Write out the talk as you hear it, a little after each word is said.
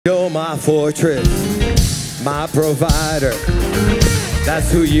You're my fortress, my provider.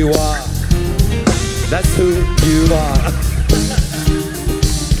 That's who you are. That's who you are.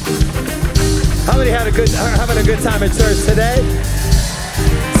 How many are having a good time at church today?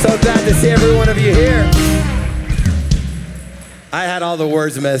 So glad to see every one of you here. I had all the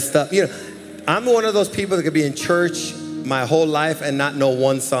words messed up. You know, I'm one of those people that could be in church my whole life and not know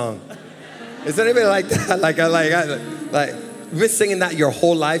one song. Is there anybody like that? Like, you've been singing that your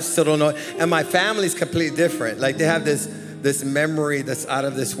whole life, still don't know it. And my family's completely different. Like, they have this memory that's out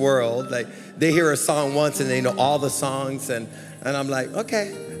of this world. Like, they hear a song once and they know all the songs. And I'm like,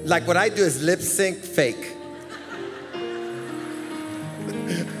 okay. Like, what I do is lip sync fake.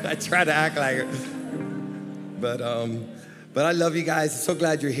 I try to act like it. But I love you guys. So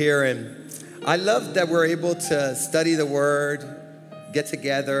glad you're here. And I love that we're able to study the Word, get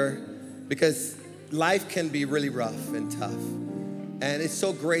together, because life can be really rough and tough. And it's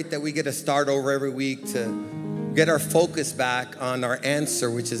so great that we get to start over every week to get our focus back on our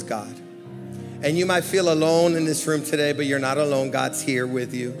answer, which is God. And you might feel alone in this room today, but you're not alone. God's here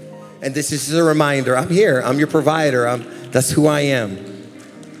with you. And this is just a reminder. I'm here. I'm your provider. That's who I am.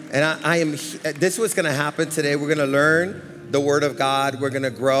 And I am. This is what's going to happen today. We're going to learn the Word of God. We're going to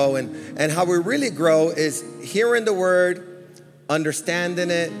grow. And how we really grow is hearing the Word,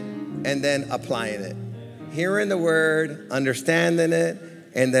 understanding it, and then applying it. Hearing the Word, understanding it,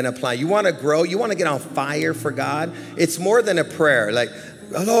 and then applying. You want to grow? You want to get on fire for God? It's more than a prayer. Like,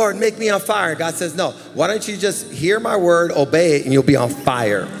 oh, Lord, make me on fire. God says, no. Why don't you just hear my word, obey it, and you'll be on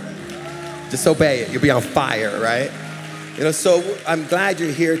fire. Just obey it. You'll be on fire, right? You know, so I'm glad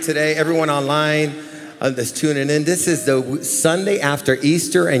you're here today. Everyone online that's tuning in. This is the Sunday after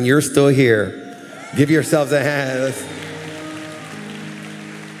Easter, and you're still here. Give yourselves a hand.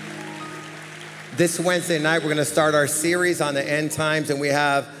 This Wednesday night, we're going to start our series on the end times, and we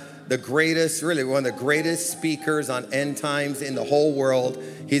have the greatest, really one of the greatest speakers on end times in the whole world.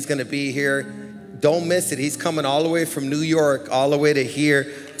 He's going to be here. Don't miss it. He's coming all the way from New York, all the way to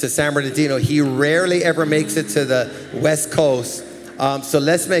here to San Bernardino. He rarely ever makes it to the West Coast. So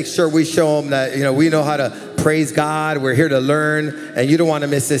let's make sure we show him that, you know, we know how to praise God. We're here to learn, and you don't want to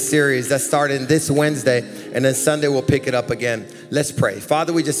miss this series. That's starting this Wednesday, and then Sunday we'll pick it up again. Let's pray.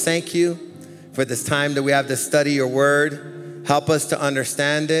 Father, we just thank you for this time that we have to study your word. Help us to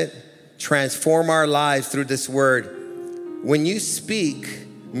understand it. Transform our lives through this word. When you speak,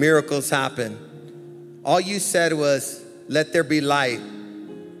 miracles happen. All you said was, let there be light.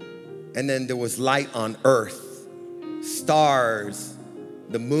 And then there was light on earth. Stars,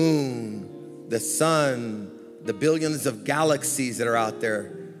 the moon, the sun, the billions of galaxies that are out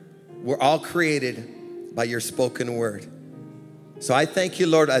there were all created by your spoken word. So I thank you,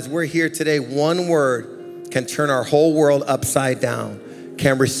 Lord, as we're here today, one word can turn our whole world upside down,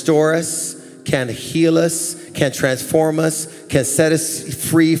 can restore us, can heal us, can transform us, can set us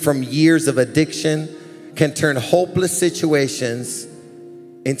free from years of addiction, can turn hopeless situations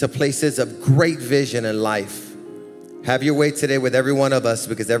into places of great vision in life. Have your way today with every one of us,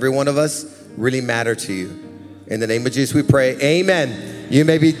 because every one of us really matter to you. In the name of Jesus we pray, amen. You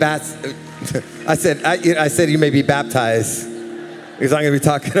may be baptized. I said you may be baptized. Because I'm going to be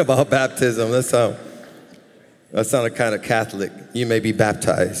talking about baptism. That sounded kind of Catholic. You may be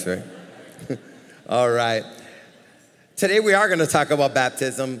baptized, right? All right. Today we are going to talk about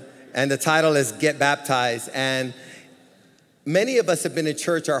baptism, and the title is Get Baptized. And many of us have been in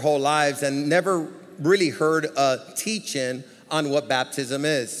church our whole lives and never really heard a teaching on what baptism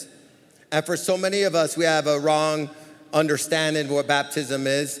is. And for so many of us, we have a wrong understanding of what baptism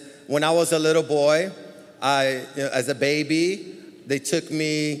is. When I was a little boy, as a baby, they took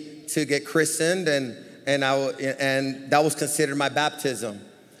me to get christened, and that was considered my baptism.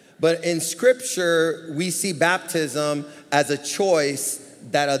 But in Scripture, we see baptism as a choice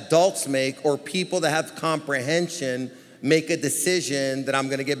that adults make, or people that have comprehension make a decision that I'm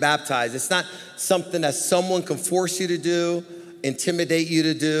going to get baptized. It's not something that someone can force you to do, intimidate you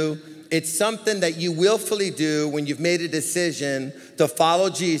to do. It's something that you willfully do when you've made a decision to follow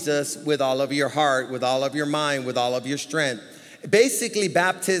Jesus with all of your heart, with all of your mind, with all of your strength. Basically,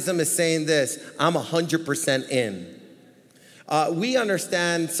 baptism is saying this: I'm 100% in. We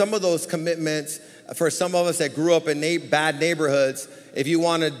understand some of those commitments. For some of us that grew up in bad neighborhoods, if you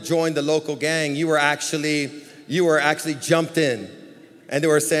want to join the local gang, you were actually jumped in. And they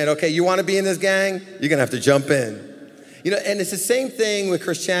were saying, okay, you want to be in this gang? You're going to have to jump in. You know, and it's the same thing with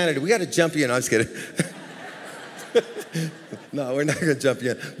Christianity. We got to jump you in. I'm just kidding. No, we're not going to jump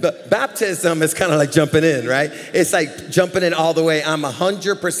in. But baptism is kind of like jumping in, right? It's like jumping in all the way. I'm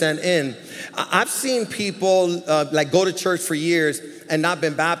 100% in. I've seen people like go to church for years and not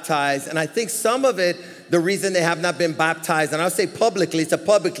been baptized. And I think some of it, the reason they have not been baptized, and I'll say publicly,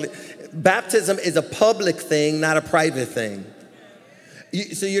 baptism is a public thing, not a private thing.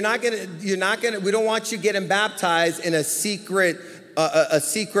 So you're not gonna, we don't want you getting baptized in a secret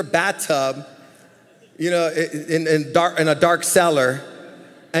bathtub, in a dark cellar.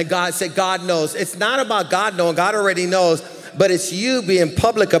 And God said, God knows. It's not about God knowing, God already knows, but it's you being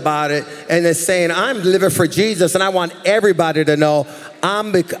public about it and then saying, I'm living for Jesus and I want everybody to know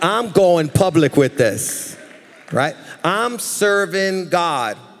I'm going public with this, right? I'm serving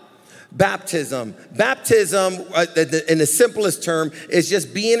God. Baptism, in the simplest term, is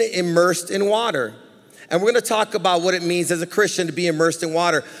just being immersed in water. And we're going to talk about what it means as a Christian to be immersed in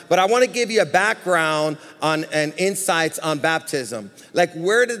water. But I want to give you a background on and insights on baptism. Like,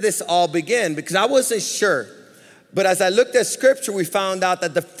 where did this all begin? Because I wasn't sure. But as I looked at scripture, we found out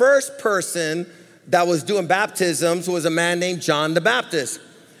that the first person that was doing baptisms was a man named John the Baptist.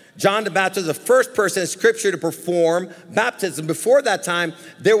 John the Baptist was the first person in scripture to perform baptism. Before that time,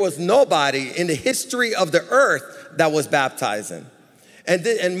 there was nobody in the history of the earth that was baptizing. And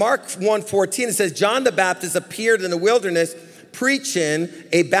in Mark 1:14, it says, John the Baptist appeared in the wilderness preaching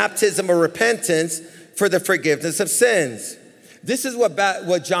a baptism of repentance for the forgiveness of sins. This is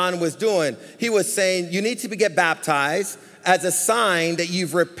what John was doing. He was saying, you need to get baptized as a sign that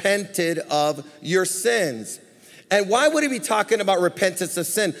you've repented of your sins. And why would he be talking about repentance of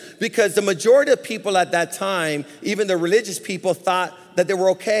sin? Because the majority of people at that time, even the religious people, thought that they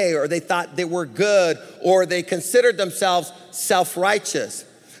were okay, or they thought they were good, or they considered themselves self-righteous.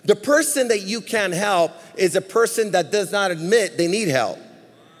 The person that you can't help is a person that does not admit they need help.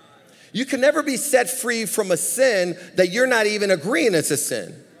 You can never be set free from a sin that you're not even agreeing it's a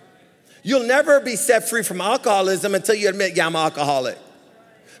sin. You'll never be set free from alcoholism until you admit, yeah, I'm an alcoholic.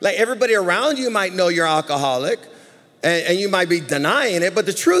 Like, everybody around you might know you're alcoholic, and you might be denying it, but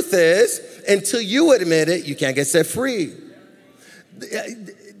the truth is, until you admit it, you can't get set free.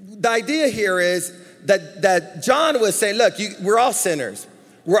 The idea here is that John was saying, look, we're all sinners.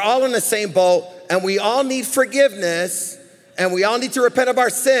 We're all in the same boat, and we all need forgiveness, and we all need to repent of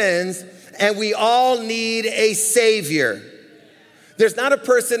our sins, and we all need a savior. There's not a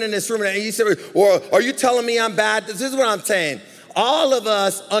person in this room, and you say, well, are you telling me I'm bad? This is what I'm saying. All of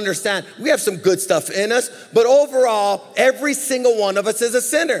us understand we have some good stuff in us, but overall, every single one of us is a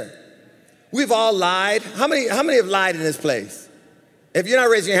sinner. We've all lied. How many have lied in this place? If you're not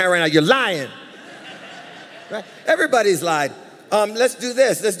raising your hand right now, you're lying. Right? Everybody's lied. Let's do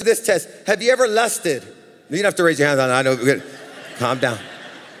this. Let's do this test. Have you ever lusted? You don't have to raise your hand. I know. Calm down.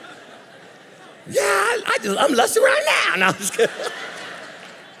 Yeah, I'm lusting right now. No, I'm just kidding.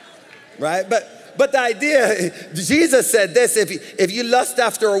 Right? But the idea, Jesus said this, if you lust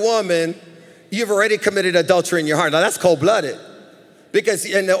after a woman, you've already committed adultery in your heart. Now, that's cold-blooded. Because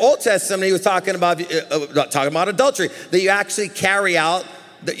in the Old Testament, he was talking about adultery, that you actually carry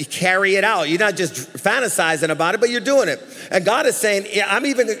it out. You're not just fantasizing about it, but you're doing it. And God is saying, yeah, I'm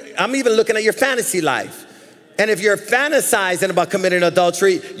even looking at your fantasy life. And if you're fantasizing about committing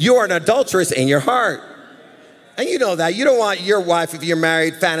adultery, you are an adulteress in your heart. And you know that. You don't want your wife, if you're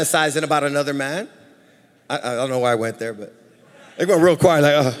married, fantasizing about another man. I don't know why I went there, but they went real quiet,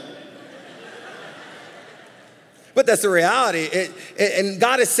 like, But that's the reality. And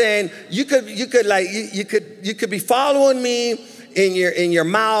God is saying, you could be following me in your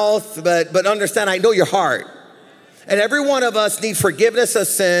mouth, but understand, I know your heart. And every one of us need forgiveness of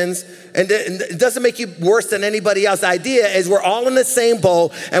sins, and it doesn't make you worse than anybody else. The idea is we're all in the same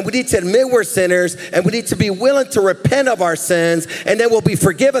boat, and we need to admit we're sinners, and we need to be willing to repent of our sins, and then we'll be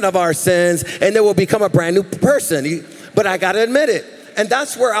forgiven of our sins, and then we'll become a brand new person. But I got to admit it. And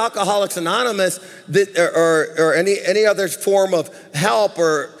that's where Alcoholics Anonymous or any other form of help,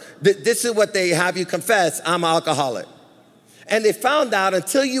 this is what they have you confess, I'm an alcoholic. And they found out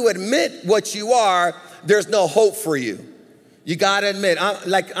until you admit what you are, there's no hope for you. You got to admit,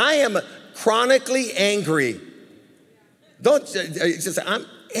 I am chronically angry. I'm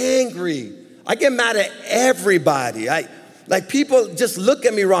angry. I get mad at everybody. People just look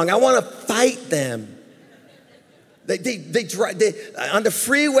at me wrong. I want to fight them. They on the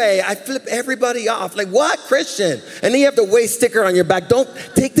freeway, I flip everybody off. Like, what, Christian? And then you have the way sticker on your back. Don't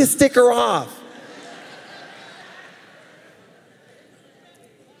take this sticker off.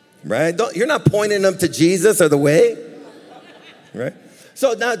 Right? You're not pointing them to Jesus or the way. Right?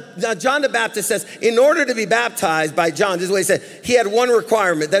 So now John the Baptist says, in order to be baptized by John, this is what he said, he had one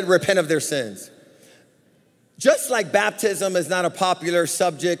requirement, that repent of their sins. Just like baptism is not a popular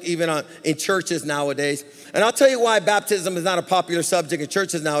subject even in churches nowadays. And I'll tell you why baptism is not a popular subject in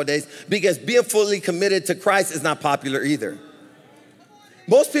churches nowadays, because being fully committed to Christ is not popular either.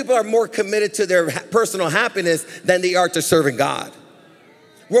 Most people are more committed to their personal happiness than they are to serving God.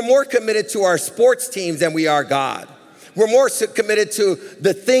 We're more committed to our sports teams than we are God. We're more committed to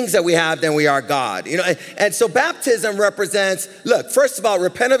the things that we have than we are God. You know, and so baptism represents, look, first of all,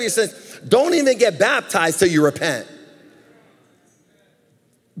 repent of your sins. Don't even get baptized till you repent.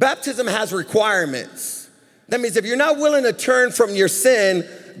 Baptism has requirements. That means if you're not willing to turn from your sin,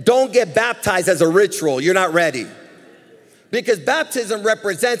 don't get baptized as a ritual. You're not ready. Because baptism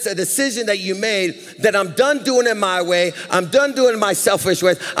represents a decision that you made that I'm done doing it my way. I'm done doing it my selfish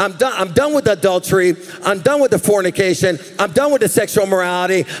ways. I'm done with adultery. I'm done with the fornication. I'm done with the sexual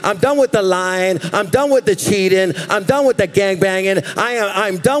morality. I'm done with the lying. I'm done with the cheating. I'm done with the gangbanging.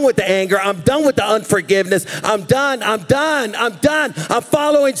 I'm done with the anger. I'm done with the unforgiveness. I'm done. I'm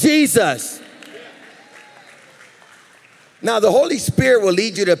following Jesus. Now, the Holy Spirit will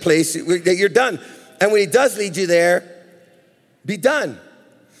lead you to a place that you're done. And when he does lead you there, be done.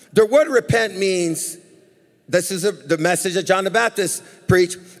 The word repent means, this is the message that John the Baptist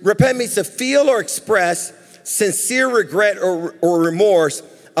preached. Repent means to feel or express sincere regret or remorse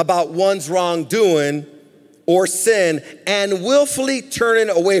about one's wrongdoing or sin and willfully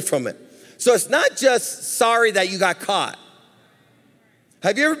turning away from it. So it's not just sorry that you got caught.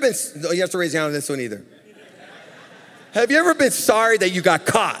 Have you ever been, no, you have to raise your hand on this one either. Have you ever been sorry that you got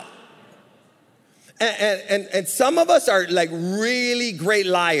caught? And some of us are like really great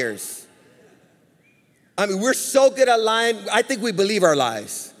liars. I mean, we're so good at lying, I think we believe our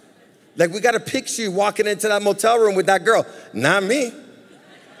lies. Like we got a picture you walking into that motel room with that girl. Not me.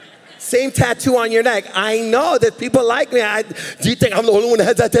 Same tattoo on your neck. I know that people like me. Do you think I'm the only one that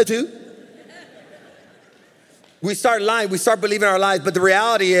has that tattoo? We start lying, we start believing our lies, but the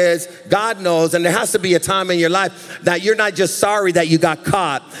reality is God knows, and there has to be a time in your life that you're not just sorry that you got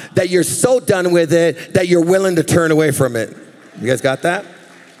caught, that you're so done with it that you're willing to turn away from it. You guys got that?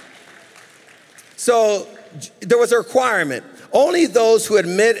 So there was a requirement. Only those who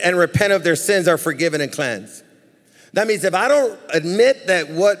admit and repent of their sins are forgiven and cleansed. That means if I don't admit that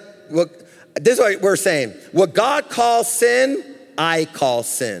this is what we're saying, what God calls sin, I call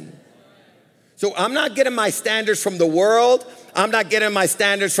sin. So I'm not getting my standards from the world. I'm not getting my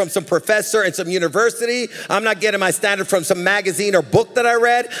standards from some professor in some university. I'm not getting my standard from some magazine or book that I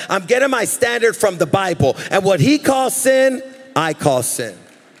read. I'm getting my standard from the Bible. And what he calls sin, I call sin.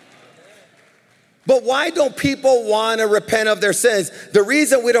 But why don't people want to repent of their sins? The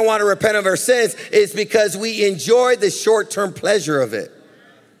reason we don't want to repent of our sins is because we enjoy the short-term pleasure of it.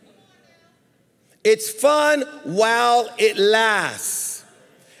 It's fun while it lasts.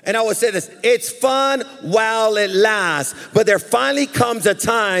 And I would say this, it's fun while it lasts, but there finally comes a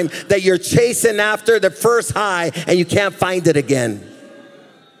time that you're chasing after the first high and you can't find it again.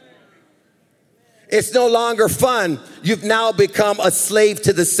 It's no longer fun. You've now become a slave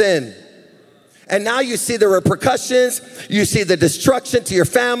to the sin. And now you see the repercussions, you see the destruction to your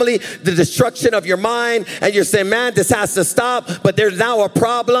family, the destruction of your mind, and you're saying, man, this has to stop, but there's now a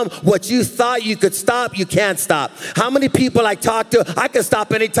problem. What you thought you could stop, you can't stop. How many people I talk to, I can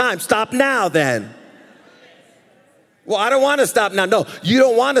stop anytime. Stop now then. Well, I don't want to stop now. No, you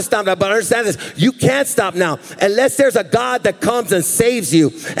don't want to stop now, but understand this, you can't stop now. Unless there's a God that comes and saves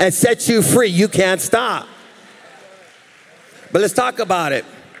you and sets you free, you can't stop. But let's talk about it.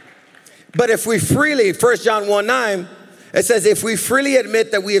 But if we freely, 1 John 1:9, it says, if we freely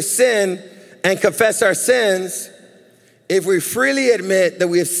admit that we have sinned and confess our sins, if we freely admit that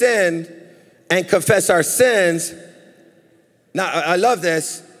we have sinned and confess our sins, now I love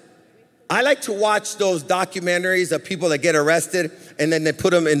this. I like to watch those documentaries of people that get arrested and then they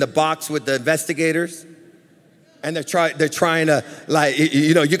put them in the box with the investigators. And they're trying to, like,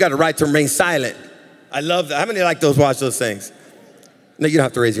 you know, you got a right to remain silent. I love that. How many like watch those things? No, you don't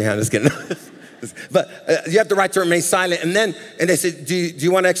have to raise your hand. Just kidding. But you have the right to remain silent. And they say, do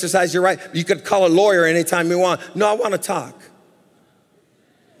you want to exercise your right? You could call a lawyer anytime you want. No, I want to talk.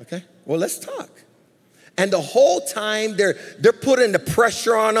 Okay, well, let's talk. And the whole time they're putting the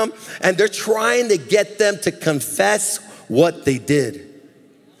pressure on them and they're trying to get them to confess what they did.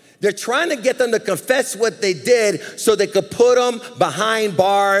 They're trying to get them to confess what they did so they could put them behind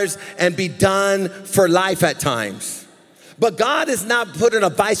bars and be done for life at times. But God is not putting a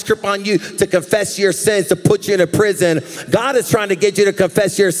vice grip on you to confess your sins, to put you in a prison. God is trying to get you to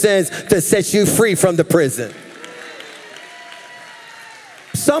confess your sins to set you free from the prison.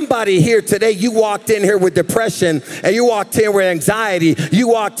 Somebody here today, you walked in here with depression, and you walked here with anxiety. You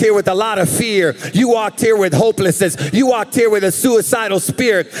walked here with a lot of fear. You walked here with hopelessness. You walked here with a suicidal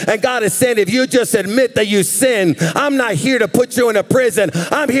spirit. And God is saying, if you just admit that you sin, I'm not here to put you in a prison.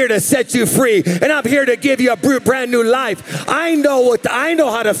 I'm here to set you free. And I'm here to give you a brand new life. I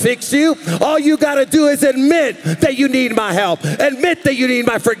know how to fix you. All you got to do is admit that you need my help. Admit that you need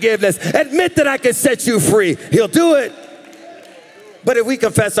my forgiveness. Admit that I can set you free. He'll do it. But if we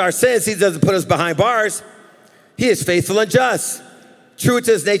confess our sins, he doesn't put us behind bars. He is faithful and just, true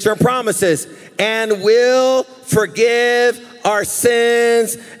to his nature and promises, and will forgive our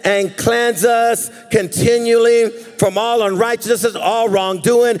sins and cleanse us continually from all unrighteousness, all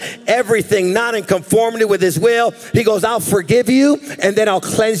wrongdoing, everything not in conformity with his will. He goes, I'll forgive you, and then I'll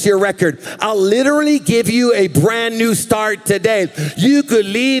cleanse your record. I'll literally give you a brand new start today. You could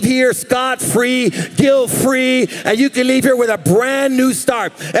leave here scot-free, guilt-free, and you can leave here with a brand new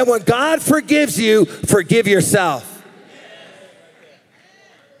start. And when God forgives you, forgive yourself.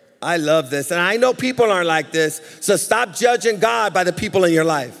 I love this, and I know people aren't like this, so stop judging God by the people in your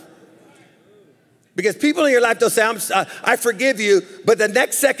life. Because people in your life, they'll say, I forgive you, but the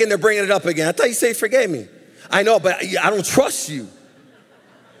next second they're bringing it up again. I thought you said you forgave me. I know, but I don't trust you.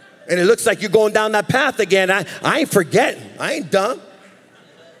 And it looks like you're going down that path again. I ain't forgetting. I ain't dumb.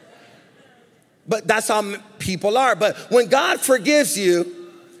 But that's how people are. But when God forgives you,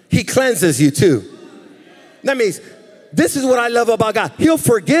 he cleanses you too. That means, this is what I love about God. He'll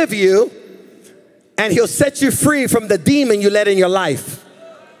forgive you, and he'll set you free from the demon you let in your life.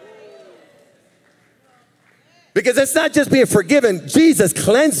 Because it's not just being forgiven. Jesus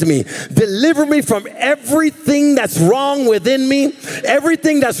cleansed me, deliver me from everything that's wrong within me,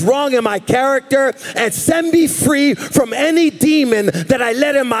 everything that's wrong in my character, and set me free from any demon that I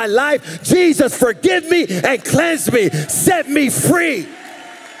let in my life. Jesus, forgive me and cleanse me, set me free.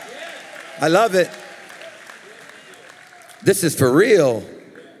 I love it. This is for real.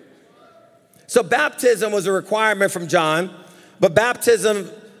 So baptism was a requirement from John, but it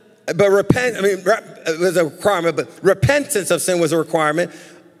was a requirement, but repentance of sin was a requirement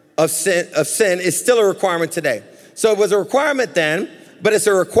of sin is still a requirement today. So it was a requirement then, but it's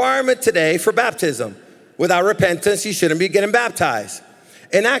a requirement today for baptism. Without repentance, you shouldn't be getting baptized.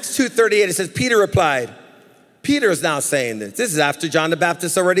 In Acts 2:38, it says, Peter replied, Peter is now saying this. This is after John the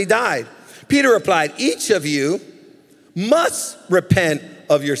Baptist already died. Peter replied, each of you must repent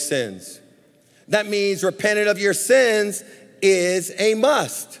of your sins. That means repenting of your sins is a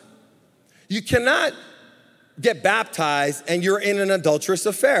must. You cannot get baptized and you're in an adulterous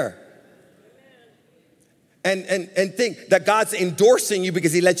affair. And think that God's endorsing you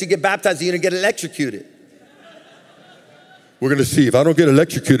because he let you get baptized and you're gonna get electrocuted. We're gonna see, if I don't get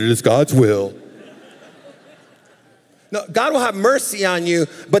electrocuted, it's God's will. No, God will have mercy on you,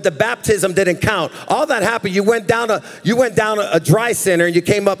 but the baptism didn't count. All that happened, you went down a dry sinner and you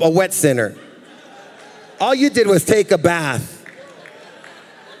came up a wet sinner. All you did was take a bath.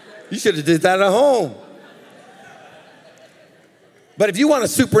 You should have did that at home. But if you want a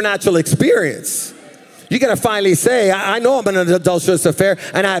supernatural experience, you gotta finally say, I know I'm in an adulterous affair,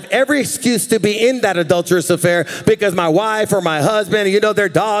 and I have every excuse to be in that adulterous affair because my wife or my husband, you know, they're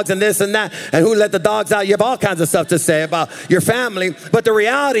dogs and this and that, and who let the dogs out? You have all kinds of stuff to say about your family. But the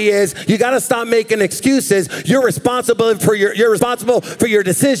reality is, you gotta stop making excuses. You're responsible for your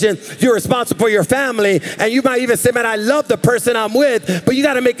decision. You're responsible for your family, and you might even say, man, I love the person I'm with, but you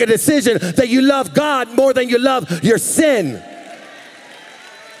gotta make a decision that you love God more than you love your sin.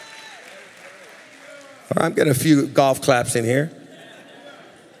 I'm getting a few golf claps in here.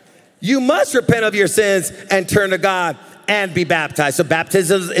 You must repent of your sins and turn to God and be baptized. So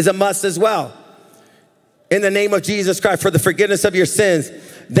baptism is a must as well. In the name of Jesus Christ for the forgiveness of your sins,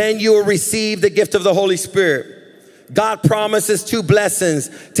 then you will receive the gift of the Holy Spirit. God promises two blessings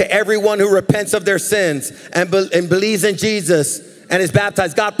to everyone who repents of their sins and believes in Jesus and is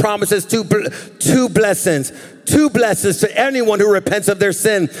baptized. God promises two blessings. Two blessings to anyone who repents of their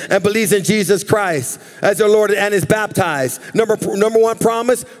sin and believes in Jesus Christ as their Lord and is baptized. Number one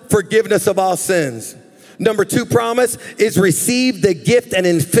promise, forgiveness of all sins. Number two promise is receive the gift and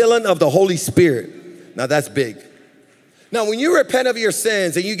infilling of the Holy Spirit. Now that's big. Now when you repent of your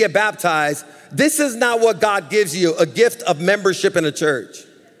sins and you get baptized, this is not what God gives you, a gift of membership in a church.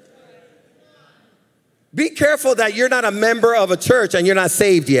 Be careful that you're not a member of a church and you're not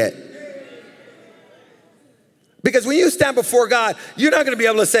saved yet. Because when you stand before God, you're not going to be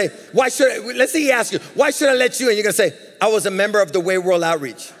able to say, let's say he asks you, why should I let you in? You're going to say, I was a member of the Way World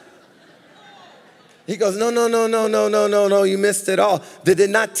Outreach. He goes, no, you missed it all. They did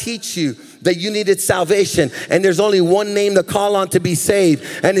not teach you that you needed salvation, and there's only one name to call on to be saved,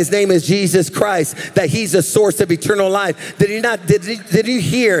 and his name is Jesus Christ, that he's the source of eternal life. Did you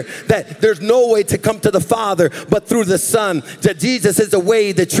hear that there's no way to come to the Father but through the Son, that Jesus is the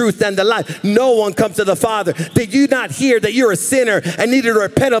way, the truth, and the life? No one comes to the Father. Did you not hear that you're a sinner and needed to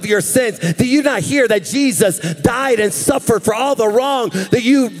repent of your sins? Did you not hear that Jesus died and suffered for all the wrong that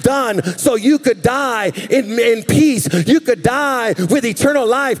you've done so you could die in peace? You could die with eternal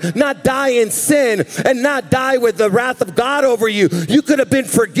life, not die in sin, and not die with the wrath of God over you. You could have been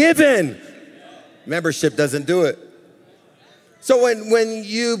forgiven. Membership doesn't do it. So when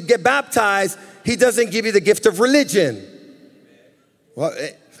you get baptized, he doesn't give you the gift of religion. Well,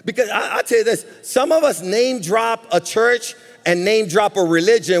 because I'll tell you this, some of us name drop a church and name drop a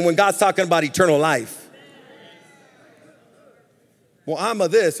religion when God's talking about eternal life. Well, I'm a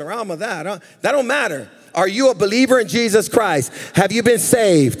this or I'm a that. That don't matter. Are you a believer in Jesus Christ? Have you been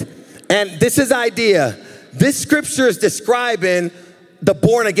saved? And this is idea. This scripture is describing the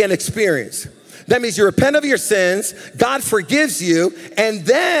born again experience. That means you repent of your sins, God forgives you, and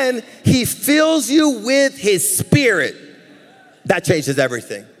then he fills you with his spirit. That changes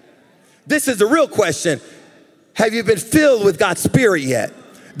everything. This is the real question. Have you been filled with God's spirit yet?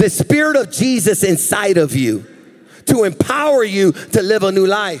 The spirit of Jesus inside of you to empower you to live a new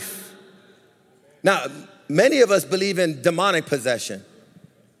life. Now, many of us believe in demonic possession.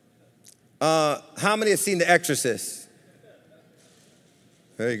 How many have seen The Exorcist?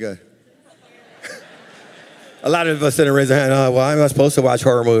 Very good. A lot of us didn't raise their hand. Oh, well, I'm not supposed to watch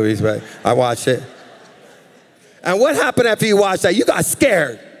horror movies, but I watched it. And what happened after you watched that? You got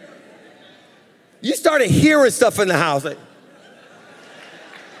scared. You started hearing stuff in the house. Like,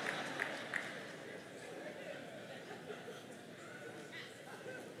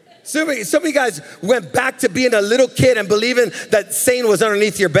 some of you guys went back to being a little kid and believing that Satan was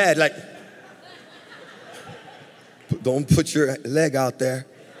underneath your bed. Like, don't put your leg out there.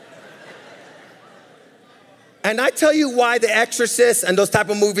 And I tell you why The Exorcist and those type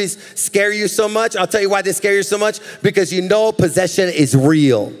of movies scare you so much. I'll tell you why they scare you so much. Because you know possession is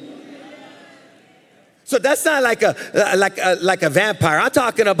real. So that's not like a vampire. I'm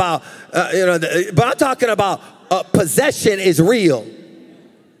talking about, but I'm talking about possession is real.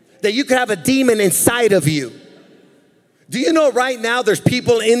 That you could have a demon inside of you. Do you know right now there's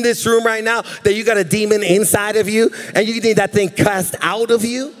people in this room right now that you got a demon inside of you and you need that thing cast out of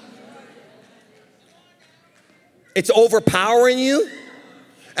you? It's overpowering you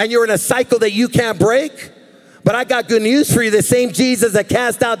and you're in a cycle that you can't break. But I got good news for you. The same Jesus that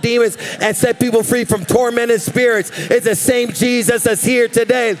cast out demons and set people free from tormented spirits is the same Jesus that's here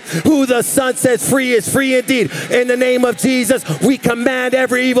today. Who the Son sets free is free indeed. In the name of Jesus, we command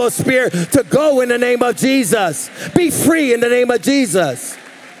every evil spirit to go in the name of Jesus. Be free in the name of Jesus.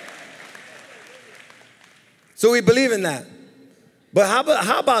 So we believe in that. But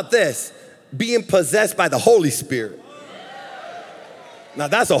how about this? Being possessed by the Holy Spirit. Now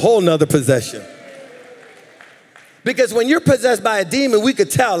that's a whole nother possession. Because when you're possessed by a demon, we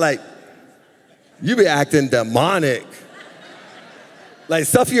could tell, like, you be acting demonic. Like,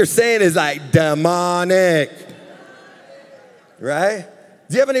 stuff you're saying is like demonic. Right?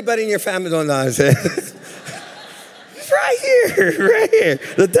 Do you have anybody in your family don't know what I'm saying? It's right here, right here.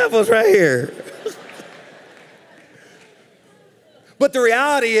 The devil's right here. But the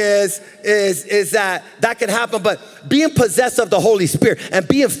reality is that can happen. But being possessed of the Holy Spirit and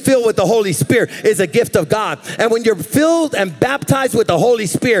being filled with the Holy Spirit is a gift of God. And when you're filled and baptized with the Holy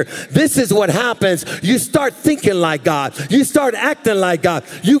Spirit, this is what happens. You start thinking like God. You start acting like God.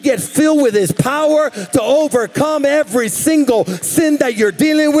 You get filled with his power to overcome every single sin that you're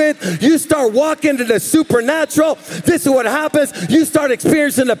dealing with. You start walking into the supernatural. This is what happens. You start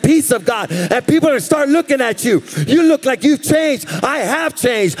experiencing the peace of God. And people are start looking at you. You look like you've changed. I have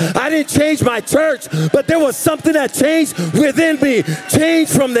changed. I didn't change my church, but there was something that changed within me,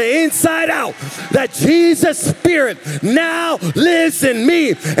 changed from the inside out, that Jesus' Spirit now lives in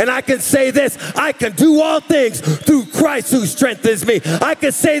me. And I can say this, I can do all things through Christ who strengthens me. I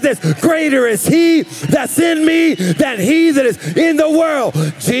can say this, greater is he that's in me than he that is in the world.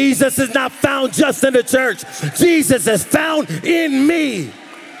 Jesus is not found just in the church. Jesus is found in me.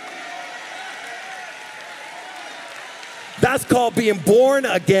 That's called being born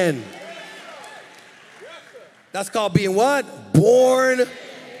again. That's called being what? Born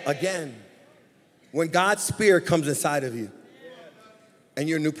again. When God's Spirit comes inside of you and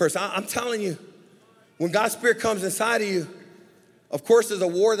you're a new person. I'm telling you, when God's Spirit comes inside of you, of course there's a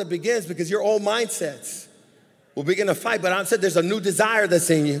war that begins because your old mindsets will begin to fight. But I said there's a new desire that's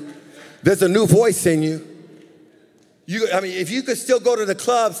in you. There's a new voice in you. If you could still go to the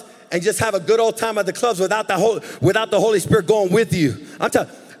clubs and just have a good old time at the clubs without the Holy Spirit going with you. I'm telling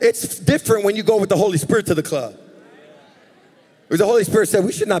you, it's different when you go with the Holy Spirit to the club. Where the Holy Spirit said,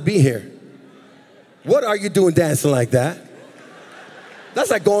 we should not be here. What are you doing dancing like that? That's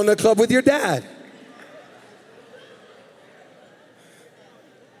like going to the club with your dad.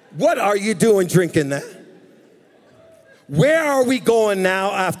 What are you doing drinking that? Where are we going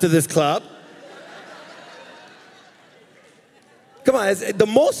now after this club? Come on, the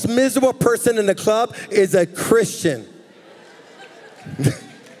most miserable person in the club is a Christian.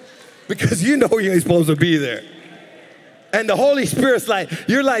 Because you know you ain't supposed to be there. And the Holy Spirit's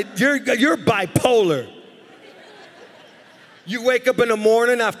you're bipolar. You wake up in the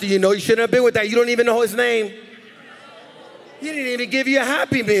morning after you know you shouldn't have been with that. You don't even know his name. He didn't even give you a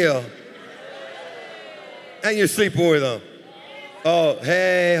Happy Meal. And you're sleeping with him. Oh,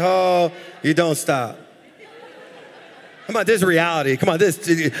 hey, ho, you don't stop. Come on, this is reality. Come on,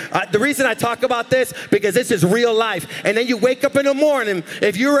 the reason I talk about this, because this is real life. And then you wake up in the morning,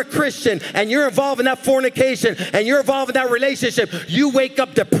 if you're a Christian and you're involved in that fornication and you're involved in that relationship, you wake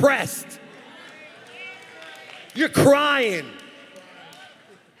up depressed. You're crying.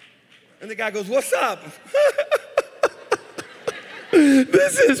 And the guy goes, what's up?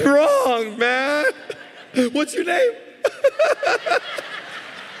 This is wrong, man. What's your name?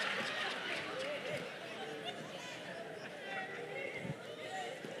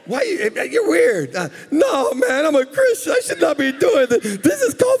 Why you're weird. No, man, I'm a Christian. I should not be doing this. This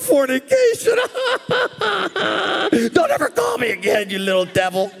is called fornication. Don't ever call me again, you little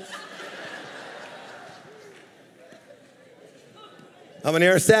devil. I'm gonna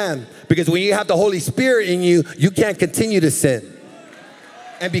understand, because when you have the Holy Spirit in you, you can't continue to sin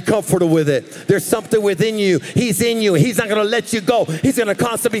and be comfortable with it. There's something within you. He's in you. He's not gonna let you go. He's gonna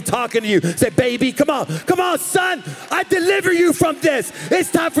constantly be talking to you. Say, baby, come on, son. I deliver you from this.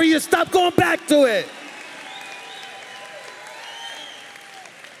 It's time for you to stop going back to it.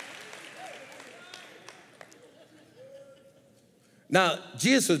 Now,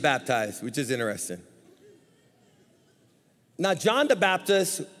 Jesus was baptized, which is interesting. Now, John the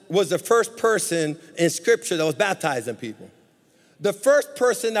Baptist was the first person in Scripture that was baptizing people. The first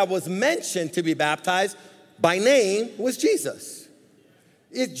person that was mentioned to be baptized by name was Jesus.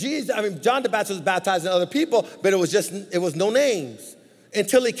 John the Baptist was baptizing other people, but it was no names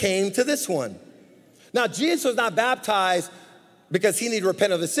until he came to this one. Now, Jesus was not baptized because he needed to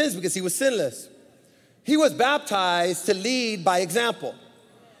repent of his sins, because he was sinless. He was baptized to lead by example.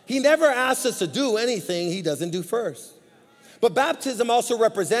 He never asked us to do anything he doesn't do first. But baptism also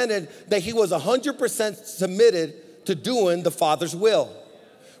represented that he was 100% submitted to doing the Father's will.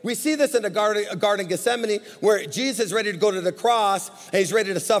 We see this in the Garden of Gethsemane, where Jesus is ready to go to the cross and he's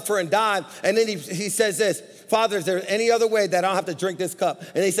ready to suffer and die. And then he says this, Father, is there any other way that I don't have to drink this cup?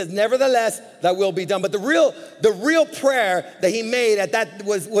 And he says, nevertheless, thy will be done. But the real prayer that he made at that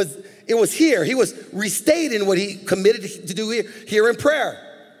was here. He was restating what he committed to do here in prayer.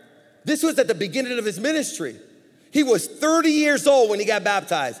 This was at the beginning of his ministry. He was 30 years old when he got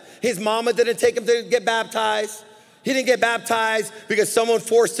baptized. His mama didn't take him to get baptized. He didn't get baptized because someone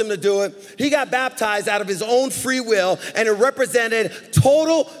forced him to do it. He got baptized out of his own free will, and it represented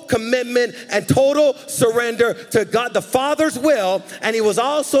total commitment and total surrender to God, the Father's will. And he was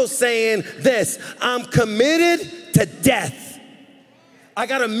also saying this, I'm committed to death. I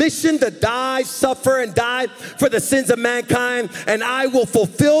got a mission to die, suffer, and die for the sins of mankind, and I will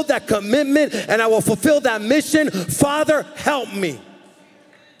fulfill that commitment, and I will fulfill that mission. Father, help me.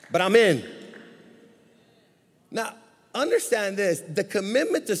 But I'm in. Now, understand this. The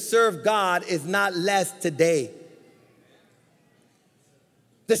commitment to serve God is not less today.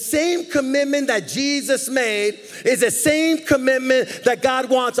 The same commitment that Jesus made is the same commitment that God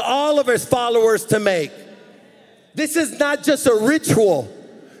wants all of his followers to make. This is not just a ritual.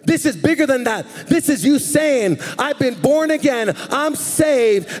 This is bigger than that. This is you saying, I've been born again, I'm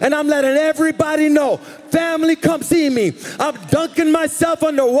saved, and I'm letting everybody know, family, come see me. I'm dunking myself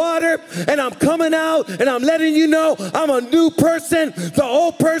under water, and I'm coming out, and I'm letting you know I'm a new person. The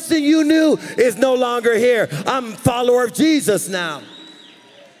old person you knew is no longer here. I'm a follower of Jesus now.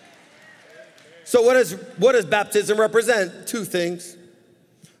 So what does baptism represent? Two things.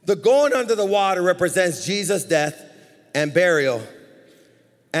 The going under the water represents Jesus' death and burial,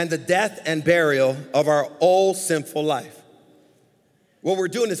 and the death and burial of our old sinful life. What we're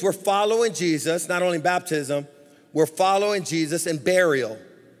doing is we're following Jesus, not only baptism, we're following Jesus in burial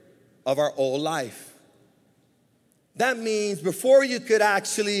of our old life. That means before you could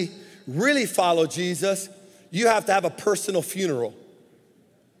actually really follow Jesus, you have to have a personal funeral.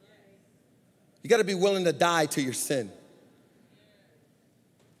 You got to be willing to die to your sin.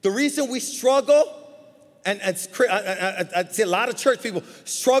 The reason we struggle, and I see a lot of church people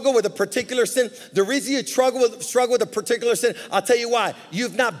struggle with a particular sin. The reason you struggle with a particular sin, I'll tell you why.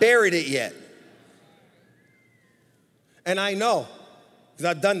 You've not buried it yet. And I know, because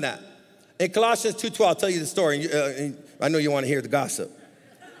I've done that. In Colossians 2:12, I'll tell you the story. I know you want to hear the gossip.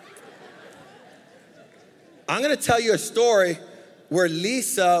 I'm going to tell you a story where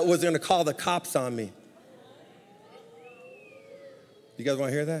Liza was going to call the cops on me. You guys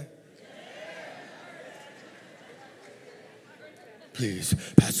want to hear that? Please,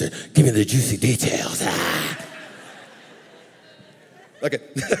 Pastor, give me the juicy details. Okay,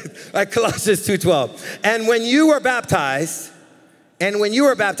 Colossians 2:12. And when you were baptized,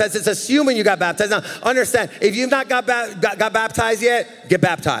 it's assuming you got baptized. Now, understand, if you've not got baptized yet, get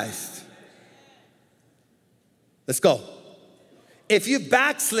baptized. Let's go. If you've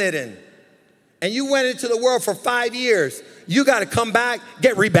backslidden and you went into the world for 5 years, you got to come back,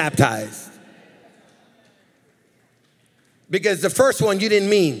 get rebaptized. Because the first one you didn't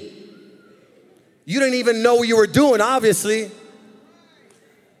mean. You didn't even know what you were doing, obviously.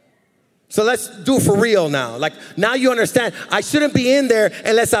 So let's do it for real now. Like, now you understand, I shouldn't be in there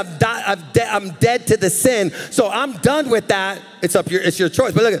unless I'm dead to the sin. So I'm done with that. It's your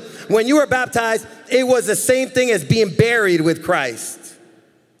choice. But look, when you were baptized, it was the same thing as being buried with Christ.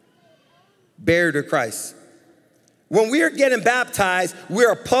 Buried with Christ. When we are getting baptized, we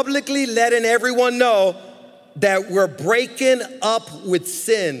are publicly letting everyone know that we're breaking up with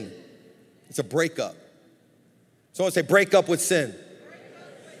sin. It's a breakup. Someone say, break up with sin.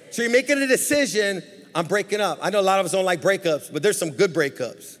 So you're making a decision, I'm breaking up. I know a lot of us don't like breakups, but there's some good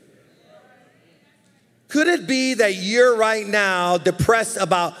breakups. Could it be that you're right now depressed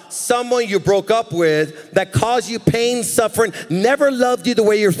about someone you broke up with that caused you pain, suffering, never loved you the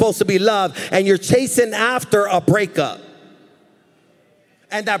way you're supposed to be loved, and you're chasing after a breakup?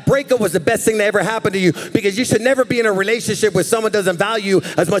 And that breakup was the best thing that ever happened to you, because you should never be in a relationship with someone who doesn't value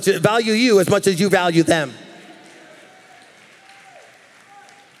you as much as you value them.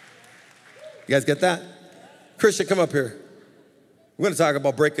 You guys get that? Christian, come up here. We're going to talk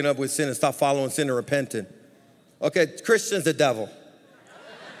about breaking up with sin and stop following sin and repenting. Okay, Christian's the devil.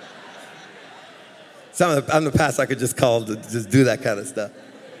 I'm the pastor I could just call to just do that kind of stuff.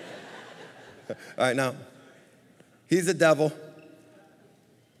 All right, now, he's the devil.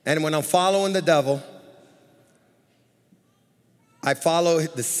 And when I'm following the devil, I follow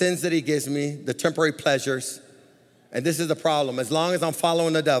the sins that he gives me, the temporary pleasures. And this is the problem. As long as I'm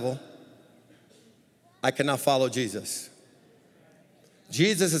following the devil, I cannot follow Jesus.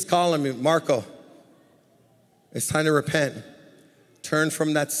 Jesus is calling me, Marco, it's time to repent. Turn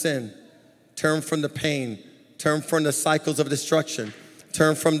from that sin. Turn from the pain. Turn from the cycles of destruction.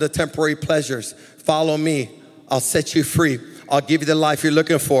 Turn from the temporary pleasures. Follow me. I'll set you free. I'll give you the life you're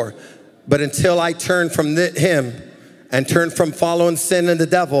looking for. But until I turn from him and turn from following sin and the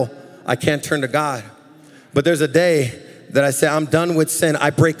devil, I can't turn to God. But there's a day that I say, I'm done with sin.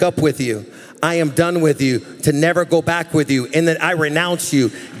 I break up with you. I am done with you, to never go back with you. And then I renounce you.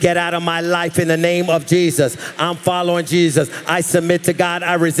 Get out of my life in the name of Jesus. I'm following Jesus. I submit to God.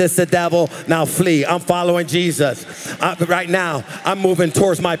 I resist the devil. Now flee. I'm following Jesus. Right now, I'm moving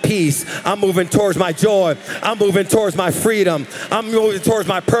towards my peace. I'm moving towards my joy. I'm moving towards my freedom. I'm moving towards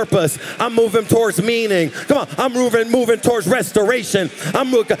my purpose. I'm moving towards meaning. Come on, I'm moving towards restoration.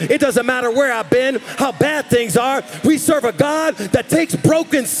 It doesn't matter where I've been, how bad things are. We serve a God that takes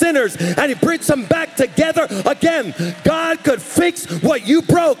broken sinners and he brings them back together again. God could fix what you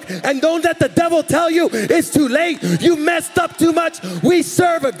broke, and don't let the devil tell you it's too late. You messed up too much. We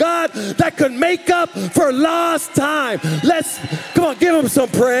serve a God that could make up for lost time. Come on, give him some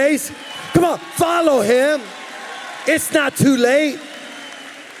praise. Come on, follow him. It's not too late.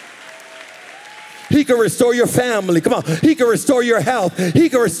 He can restore your family. Come on. He can restore your health. He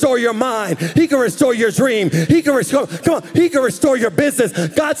can restore your mind. He can restore your dream. He can restore, come on. He can restore your business.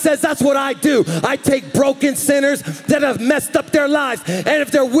 God says that's what I do. I take broken sinners that have messed up their lives, and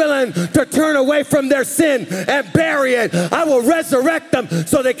if they're willing to turn away from their sin and bury it, I will resurrect them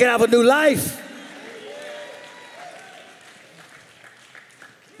so they can have a new life.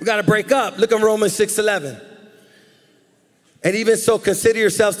 We got to break up. Look at Romans 6:11. And even so, consider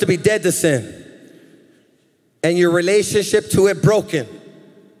yourselves to be dead to sin, and your relationship to it broken.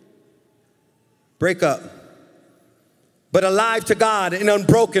 Break up. But alive to God in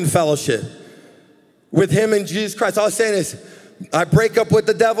unbroken fellowship with him in Jesus Christ. All I'm saying is, I break up with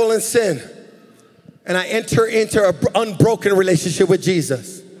the devil and sin, and I enter into an unbroken relationship with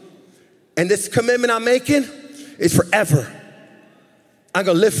Jesus. And this commitment I'm making is forever. I'm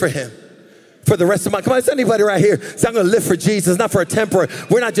going to live for him for the rest of my, come on, is anybody right here? So I'm gonna live for Jesus, not for a temporary.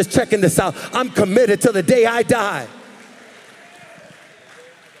 We're not just checking this out. I'm committed till the day I die.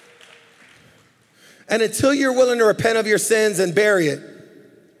 And until you're willing to repent of your sins and bury it,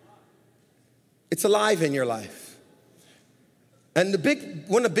 it's alive in your life. And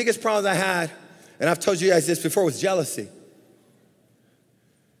one of the biggest problems I had, and I've told you guys this before, was jealousy.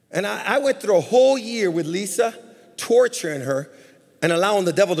 And I went through a whole year with Liza, torturing her and allowing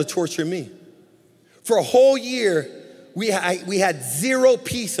the devil to torture me. For a whole year, we had zero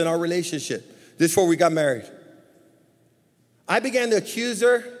peace in our relationship. This is before we got married. I began to accuse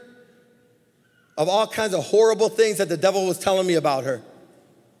her of all kinds of horrible things that the devil was telling me about her.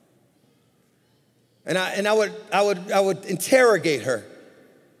 And I would interrogate her.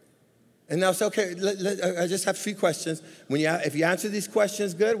 And I said, okay, I just have a few questions. If you answer these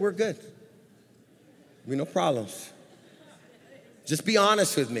questions good, we're good. No problems. Just be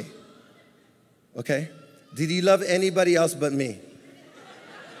honest with me. Okay? Did you love anybody else but me?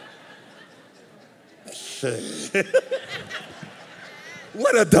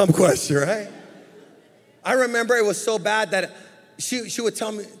 What a dumb question, right? I remember it was so bad that she would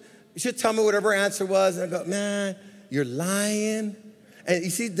tell me whatever her answer was, and I go, man, you're lying. And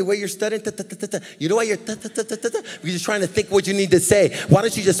you see the way you're studying, you know why you're You're just trying to think what you need to say. Why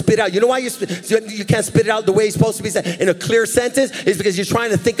don't you just spit out? You know why you can't spit it out the way it's supposed to be said in a clear sentence? It's because you're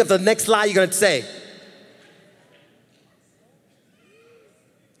trying to think of the next lie you're going to say.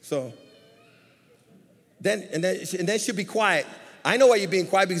 So, then she'll be quiet. I know why you're being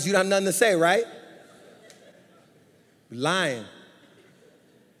quiet, because you don't have nothing to say, right? Lying.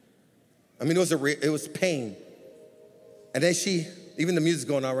 I mean, it was pain. And then even the music's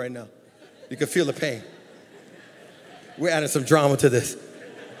going on right now. You can feel the pain. We're adding some drama to this.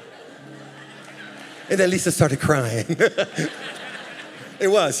 And then Lisa started crying.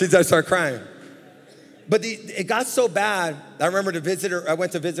 She started crying. But it got so bad, I remember I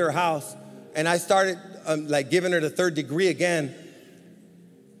went to visit her house, and I started giving her the third degree again.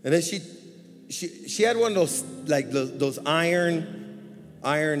 And then she had one of those, those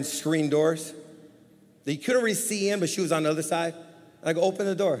iron screen doors that you couldn't really see in, but she was on the other side. And I go, open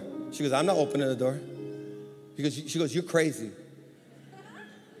the door. She goes, I'm not opening the door. She goes, you're crazy.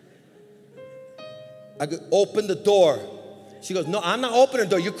 I go, open the door. She goes, no, I'm not opening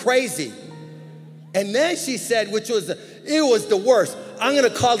the door. You're crazy. And then she said, it was the worst. I'm going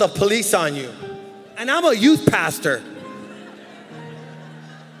to call the police on you. And I'm a youth pastor.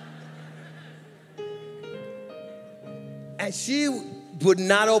 And she would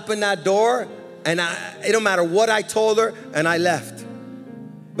not open that door, and it don't matter what I told her, and I left.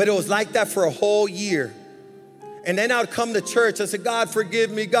 But it was like that for a whole year. And then I would come to church. I said, God,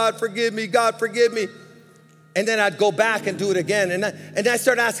 forgive me, God, forgive me, God, forgive me. And then I'd go back and do it again. And then I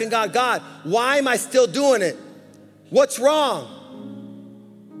started asking God, why am I still doing it? What's wrong?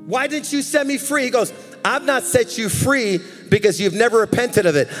 Why didn't you set me free? He goes, I've not set you free because you've never repented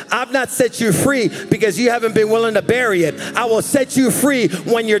of it. I've not set you free because you haven't been willing to bury it. I will set you free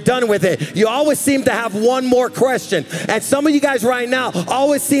when you're done with it. You always seem to have one more question. And some of you guys right now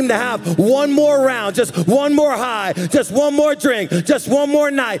always seem to have one more round, just one more high, just one more drink, just one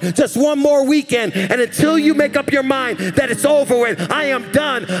more night, just one more weekend. And until you make up your mind that it's over with, I am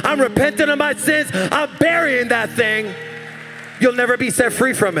done, I'm repenting of my sins, I'm burying that thing, you'll never be set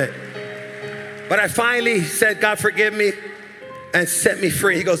free from it. But I finally said, God, forgive me, and set me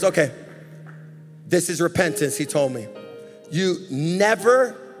free. He goes, okay, this is repentance, he told me. You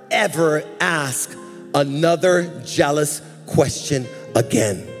never, ever ask another jealous question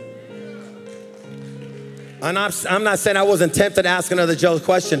again. I'm not saying I wasn't tempted to ask another jealous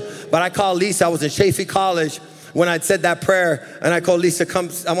question, but I called Lisa. I was in Chaffee College when I'd said that prayer, and I called Lisa, come,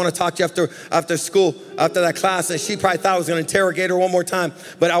 I want to talk to you after school, after that class. And she probably thought I was going to interrogate her one more time,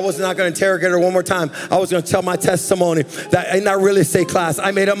 but I was not going to interrogate her one more time. I was going to tell my testimony that in that real estate class,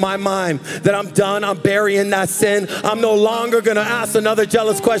 I made up my mind that I'm done. I'm burying that sin. I'm no longer going to ask another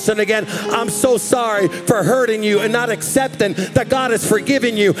jealous question again. I'm so sorry for hurting you and not accepting that God has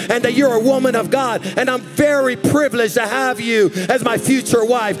forgiven you and that you're a woman of God. And I'm very privileged to have you as my future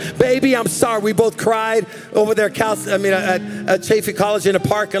wife. Baby, I'm sorry. We both cried over there at Chaffee College in a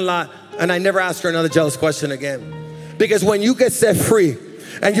parking lot, and I never asked her another jealous question again. Because when you get set free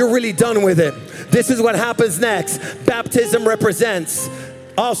and you're really done with it, this is what happens next. Baptism represents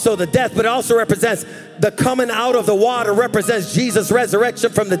also the death, but it also represents the coming out of the water represents Jesus'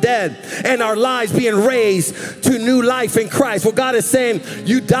 resurrection from the dead and our lives being raised to new life in Christ. Well, God is saying,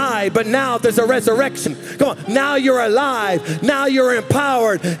 you died, but now there's a resurrection. Come on, now you're alive. Now you're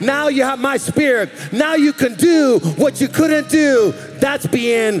empowered. Now you have my spirit. Now you can do what you couldn't do. That's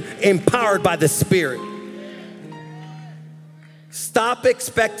being empowered by the Spirit. Stop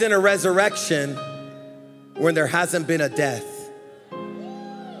expecting a resurrection when there hasn't been a death.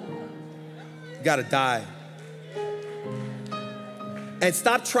 You gotta die. And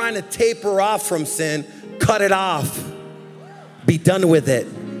stop trying to taper off from sin. Cut it off. Be done with it.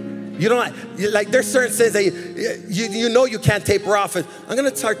 You don't like there's certain sins that you know you can't taper off. I'm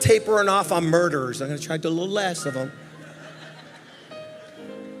gonna start tapering off on murderers. I'm gonna try to do a little less of them.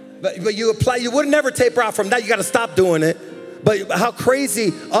 But you would never taper off from that. You gotta stop doing it. But how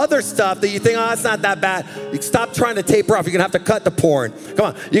crazy other stuff that you think, oh, it's not that bad. You stop trying to taper off. You're gonna have to cut the porn. Come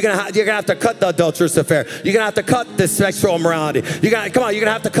on, you're gonna have to cut the adulterous affair. You're gonna have to cut the sexual immorality. You're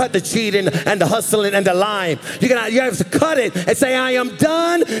gonna have to cut the cheating and the hustling and the lying. You have to cut it and say, I am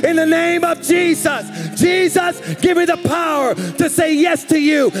done in the name of Jesus. Jesus, give me the power to say yes to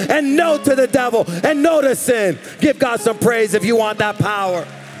you and no to the devil and no to sin. Give God some praise if you want that power.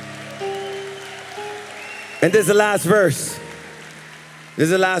 And this is the last verse. This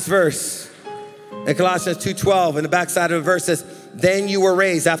is the last verse. In Colossians 2:12, in the backside of the verse says, then you were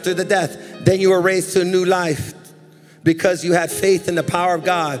raised after the death. Then you were raised to a new life because you had faith in the power of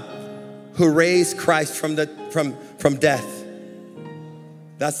God who raised Christ from death.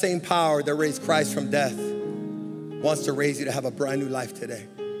 That same power that raised Christ from death wants to raise you to have a brand new life today.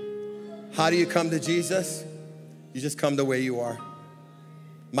 How do you come to Jesus? You just come the way you are.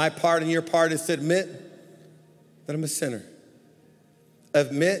 My part and your part is to admit that I'm a sinner.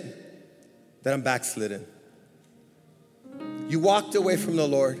 Admit that I'm backslidden. You walked away from the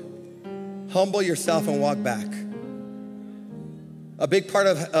Lord. Humble yourself and walk back. A big part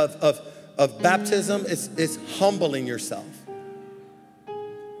of baptism is humbling yourself.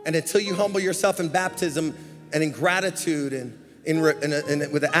 And until you humble yourself in baptism and in gratitude and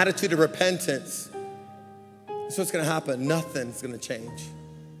with an attitude of repentance, that's what's gonna happen. Nothing's gonna change.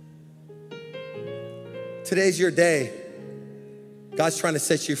 Today's your day. God's trying to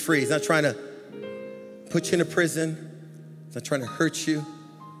set you free. He's not trying to put you in a prison. He's not trying to hurt you.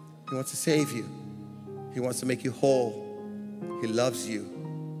 He wants to save you. He wants to make you whole. He loves you.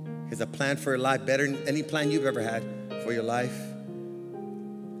 He has a plan for your life, better than any plan you've ever had for your life.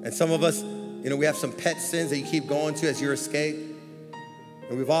 And some of us, we have some pet sins that you keep going to as your escape.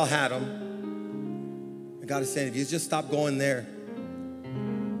 And we've all had them. And God is saying, if you just stop going there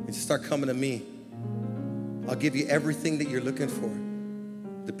and just start coming to me, I'll give you everything that you're looking for.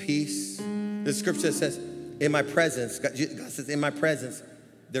 The peace. The scripture says, in my presence, God says, in my presence,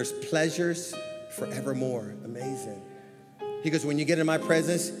 there's pleasures forevermore. Amazing. He goes, when you get in my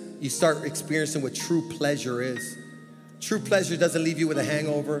presence, you start experiencing what true pleasure is. True pleasure doesn't leave you with a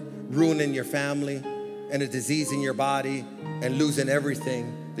hangover, ruining your family, and a disease in your body, and losing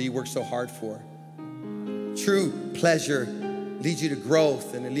everything that you worked so hard for. True pleasure leads you to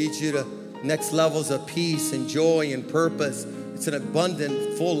growth, and it leads you to next levels of peace and joy and purpose. It's an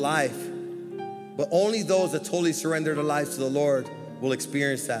abundant, full life. But only those that totally surrender their lives to the Lord will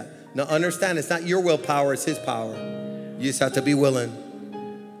experience that. Now understand, it's not your willpower, it's His power. You just have to be willing.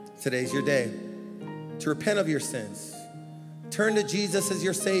 Today's your day to repent of your sins. Turn to Jesus as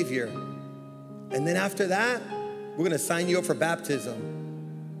your Savior. And then after that, we're gonna sign you up for baptism.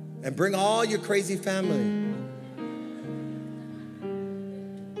 And bring all your crazy family.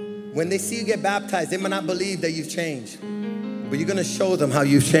 When they see you get baptized, they might not believe that you've changed, but you're gonna show them how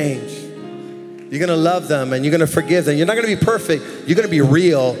you've changed. You're gonna love them and you're gonna forgive them. You're not gonna be perfect. You're gonna be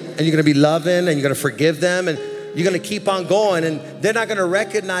real and you're gonna be loving and you're gonna forgive them and you're gonna keep on going, and they're not gonna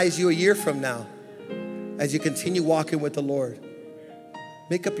recognize you a year from now as you continue walking with the Lord.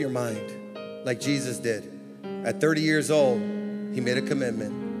 Make up your mind like Jesus did. At 30 years old, He made a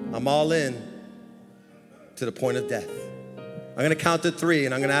commitment. I'm all in to the point of death. I'm gonna count to 3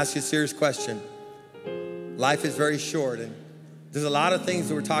 and I'm gonna ask you a serious question. Life is very short and there's a lot of things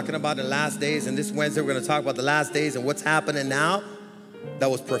that we're talking about in the last days, and this Wednesday we're gonna talk about the last days and what's happening now that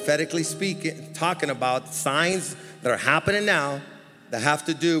was prophetically speaking, talking about signs that are happening now that have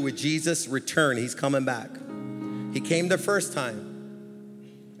to do with Jesus' return. He's coming back. He came the first time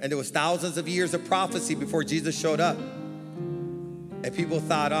and there was thousands of years of prophecy before Jesus showed up. And people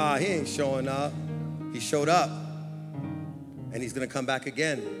thought, he ain't showing up. He showed up. And He's gonna come back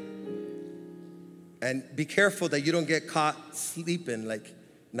again. And be careful that you don't get caught sleeping, like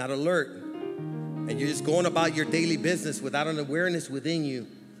not alert. And you're just going about your daily business without an awareness within you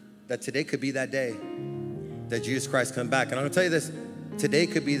that today could be that day. that Jesus Christ come back. And I'm gonna tell you this, today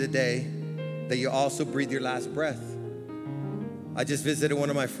could be the day that you also breathe your last breath. I just visited one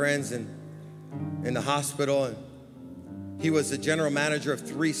of my friends in the hospital, and he was the general manager of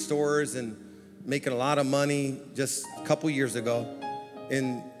 3 stores and making a lot of money just a couple years ago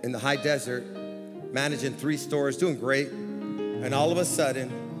in the high desert, managing 3 stores, doing great. And all of a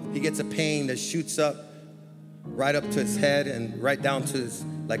sudden, he gets a pain that shoots up right up to his head and right down to his,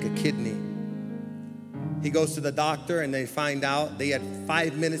 like a kidney. He goes to the doctor and they find out they had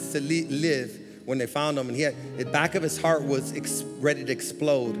 5 minutes to live when they found him. And the back of his heart was ready to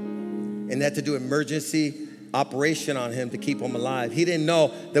explode. And they had to do emergency operation on him to keep him alive. He didn't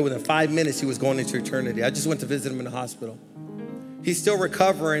know that within 5 minutes he was going into eternity. I just went to visit him in the hospital. He's still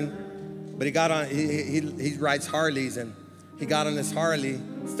recovering, but he got on, he rides Harleys, and he got on this Harley,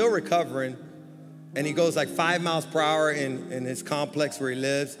 still recovering, and he goes like 5 miles per hour in his complex where he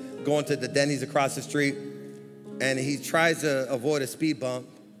lives, going to the Denny's across the street, and he tries to avoid a speed bump,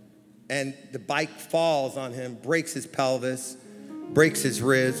 and the bike falls on him, breaks his pelvis, breaks his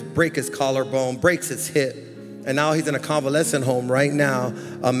ribs, breaks his collarbone, breaks his hip, and now he's in a convalescent home right now,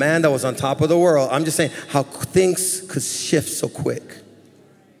 a man that was on top of the world. I'm just saying how things could shift so quick.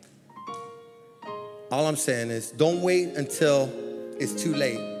 All I'm saying is don't wait until it's too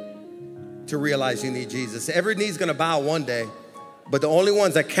late to realize you need Jesus. Every knee's gonna bow one day, but the only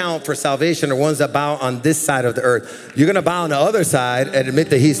ones that count for salvation are ones that bow on this side of the earth. You're gonna bow on the other side and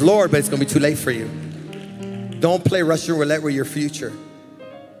admit that he's Lord, but it's gonna be too late for you. Don't play Russian roulette with your future.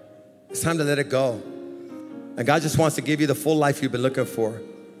 It's time to let it go. And God just wants to give you the full life you've been looking for.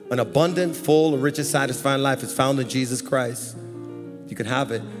 An abundant, full, rich, and satisfying life is found in Jesus Christ. You can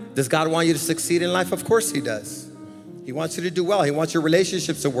have it. Does God want you to succeed in life? Of course he does. He wants you to do well. He wants your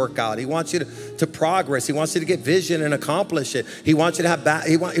relationships to work out. He wants you to progress. He wants you to get vision and accomplish it. He wants you to have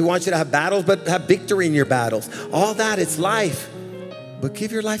he wants you to have battles, but have victory in your battles. All that, it's life. But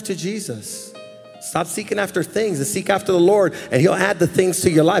give your life to Jesus. Stop seeking after things and seek after the Lord, and he'll add the things to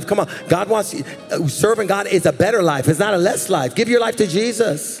your life. Come on, God wants you, serving God is a better life. It's not a less life. Give your life to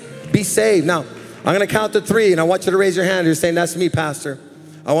Jesus. Be saved. Now, I'm gonna count to 3, and I want you to raise your hand. You're saying, that's me, Pastor.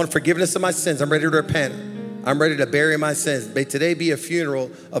 I want forgiveness of my sins. I'm ready to repent. I'm ready to bury my sins. May today be a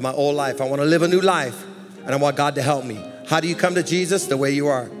funeral of my old life. I want to live a new life, and I want God to help me. How do you come to Jesus? The way you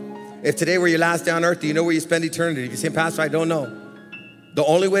are. If today were your last day on earth, do you know where you spend eternity? If you say, Pastor, I don't know. The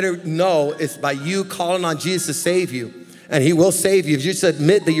only way to know is by you calling on Jesus to save you. And he will save you if you just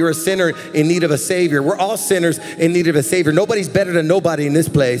admit that you're a sinner in need of a savior. We're all sinners in need of a savior. Nobody's better than nobody in this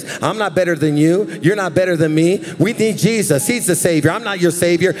place. I'm not better than you. You're not better than me. We need Jesus. He's the savior. I'm not your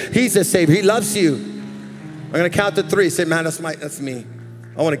savior. He's the savior. He loves you. I'm gonna count to 3. Say, man, that's me.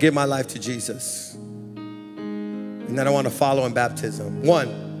 I wanna give my life to Jesus. And then I wanna follow in baptism.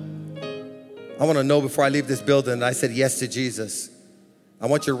 1, I wanna know before I leave this building that I said yes to Jesus. I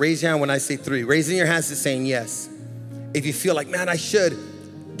want you to raise your hand when I say 3. Raising your hands is saying yes. If you feel like, man, I should,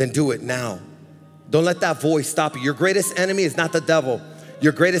 then do it now. Don't let that voice stop you. Your greatest enemy is not the devil.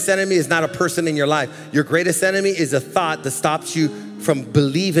 Your greatest enemy is not a person in your life. Your greatest enemy is a thought that stops you from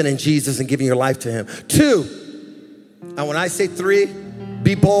believing in Jesus and giving your life to him. 2, and when I say 3,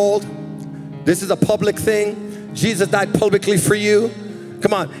 be bold. This is a public thing. Jesus died publicly for you.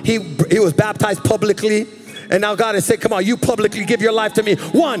 Come on, he was baptized publicly. And now God has said, come on, you publicly give your life to me.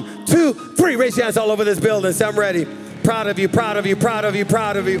 1, 2, 3. Raise your hands all over this building. Say, I'm ready. Proud of you, proud of you, proud of you,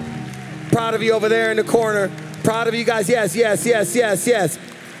 proud of you. Proud of you over there in the corner. Proud of you guys. Yes, yes, yes, yes, yes.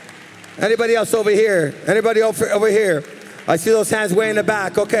 Anybody else over here? Anybody over here? I see those hands way in the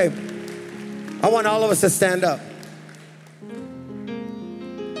back. Okay. I want all of us to stand up.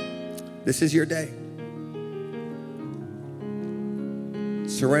 This is your day.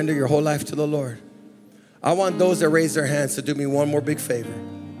 Surrender your whole life to the Lord. I want those that raise their hands to do me one more big favor.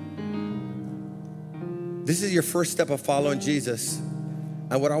 This is your first step of following Jesus.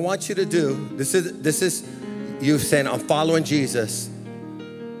 And what I want you to do, this is you saying, I'm following Jesus.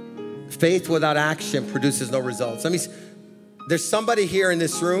 Faith without action produces no results. There's somebody here in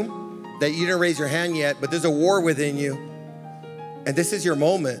this room that you didn't raise your hand yet, but there's a war within you. And this is your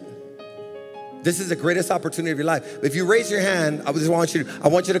moment. This is the greatest opportunity of your life. If you raise your hand, I want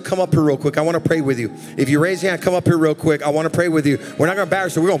you to come up here real quick. I want to pray with you. If you raise your hand, come up here real quick. I want to pray with you. We're not going to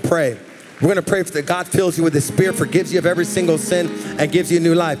embarrass you. We're going to pray. We're going to pray that God fills you with His Spirit, forgives you of every single sin, and gives you a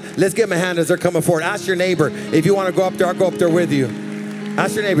new life. Let's give them a hand as they're coming forward. Ask your neighbor if you want to go up there. I'll go up there with you.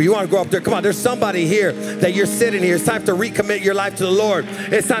 Ask your neighbor, you want to go up there? Come on, there's somebody here that you're sitting here. It's time to recommit your life to the Lord.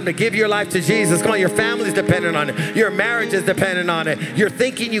 It's time to give your life to Jesus. Come on, your family's dependent on it. Your marriage is dependent on it. You're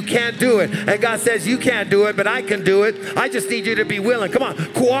thinking you can't do it. And God says, you can't do it, but I can do it. I just need you to be willing. Come on,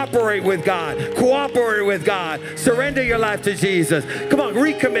 cooperate with God. Cooperate with God. Surrender your life to Jesus. Come on,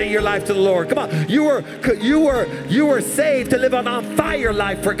 recommit your life to the Lord. Come on, you were saved to live an on fire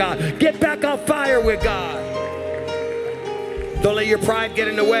life for God. Get back on fire with God. Don't let your pride get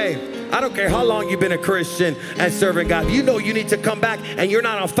in the way. I don't care how long you've been a Christian and serving God. You know you need to come back and you're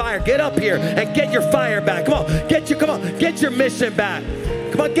not on fire. Get up here and get your fire back. Come on, get your mission back.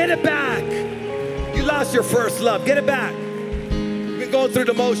 Come on, get it back. You lost your first love. Get it back. You've been going through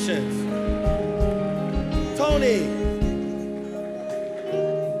the motions. Tony.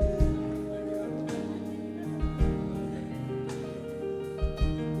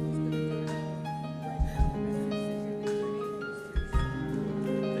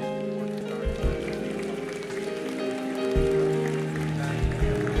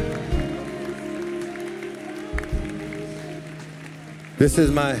 This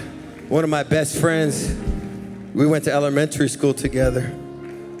is one of my best friends. We went to elementary school together.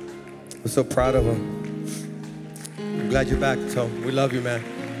 I'm so proud of him. I'm glad you're back, Tony. We love you, man.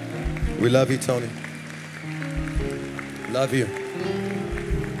 We love you, Tony. Love you.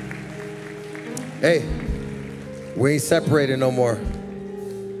 Hey, we ain't separated no more.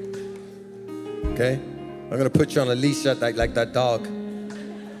 Okay? I'm gonna put you on a leash like that dog.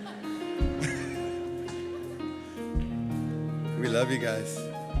 We love you guys.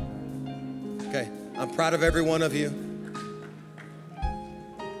 Okay, I'm proud of every one of you.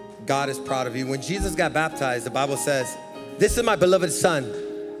 God is proud of you. When Jesus got baptized, the Bible says, this is my beloved son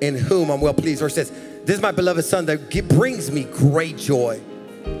in whom I'm well pleased. Or it says, this is my beloved son that brings me great joy.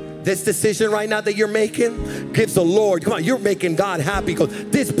 This decision right now that you're making gives the Lord, come on, you're making God happy because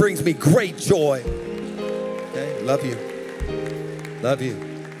this brings me great joy. Okay, love you. Love you.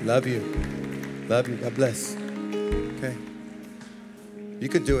 Love you. Love you. God bless. Okay. You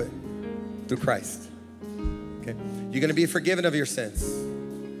could do it through Christ. Okay? You're going to be forgiven of your sins.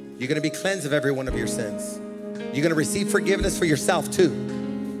 You're going to be cleansed of every one of your sins. You're going to receive forgiveness for yourself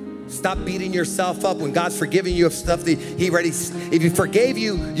too. Stop beating yourself up when God's forgiving you of stuff that He already, if He forgave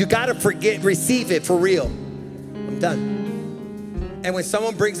you, you got to receive it for real. I'm done. And when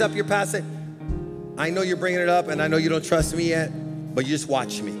someone brings up your past, say, I know you're bringing it up and I know you don't trust me yet, but you just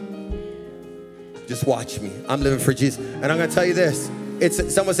watch me. Just watch me. I'm living for Jesus. And I'm going to tell you this.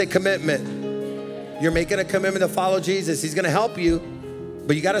 Someone say commitment. You're making a commitment to follow Jesus. He's going to help you,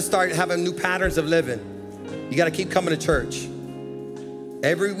 but you got to start having new patterns of living. You got to keep coming to church.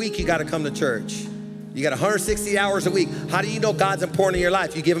 Every week you got to come to church. You got 160 hours a week. How do you know God's important in your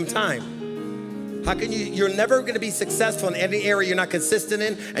life? You give Him time. How can you're never going to be successful in any area you're not consistent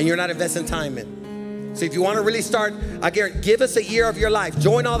in and you're not investing time in. So if you want to really start, I guarantee, give us a year of your life.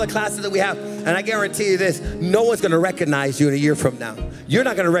 Join all the classes that we have. And I guarantee you this, no one's going to recognize you in a year from now. You're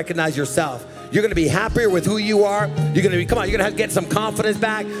not going to recognize yourself. You're going to be happier with who you are. You're going to be, come on, you're going to get some confidence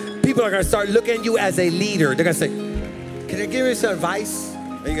back. People are going to start looking at you as a leader. They're going to say, can you give me some advice?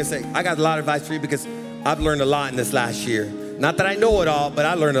 And you're going to say, I got a lot of advice for you because I've learned a lot in this last year. Not that I know it all, but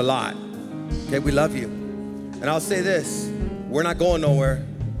I learned a lot. Okay, we love you. And I'll say this, we're not going nowhere.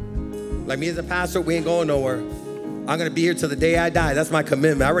 Like me as a pastor, we ain't going nowhere. I'm going to be here till the day I die. That's my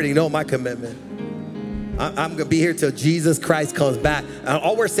commitment. I already know my commitment. I'm going to be here till Jesus Christ comes back. And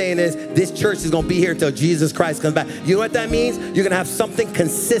all we're saying is this church is going to be here till Jesus Christ comes back. You know what that means? You're going to have something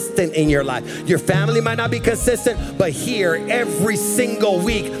consistent in your life. Your family might not be consistent, but here every single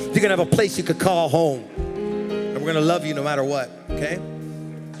week, you're going to have a place you could call home. And we're going to love you no matter what, okay?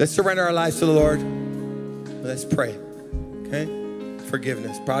 Let's surrender our lives to the Lord. Let's pray, okay?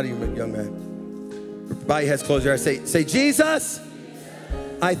 Forgiveness. Proud of you, young man. Bow your heads, close your eyes. Say, Jesus,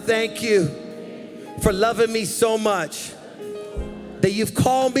 I thank you for loving me so much that you've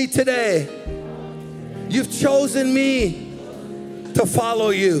called me today. You've chosen me to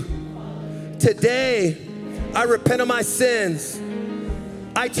follow you. Today, I repent of my sins.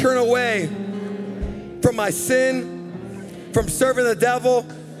 I turn away from my sin, from serving the devil,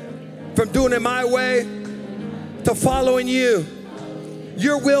 from doing it my way, to following you.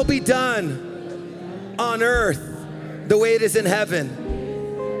 Your will be done on earth the way it is in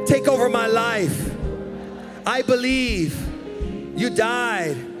heaven. Take over my life. I believe you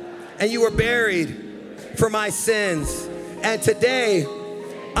died and you were buried for my sins. And today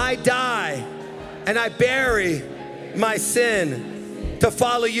I die and I bury my sin to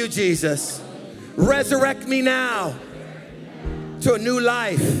follow you, Jesus. Resurrect me now to a new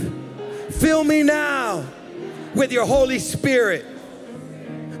life. Fill me now with your Holy Spirit.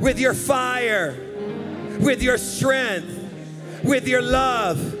 with your fire, with your strength, with your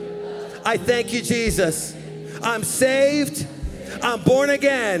love. I thank you, Jesus. I'm saved. I'm born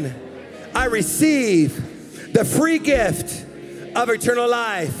again. I receive the free gift of eternal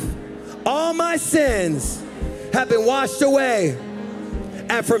life. All my sins have been washed away.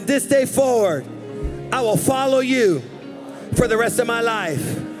 And from this day forward, I will follow you for the rest of my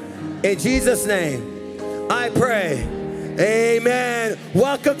life. In Jesus' name, I pray. Amen.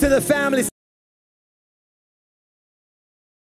 Welcome to the family.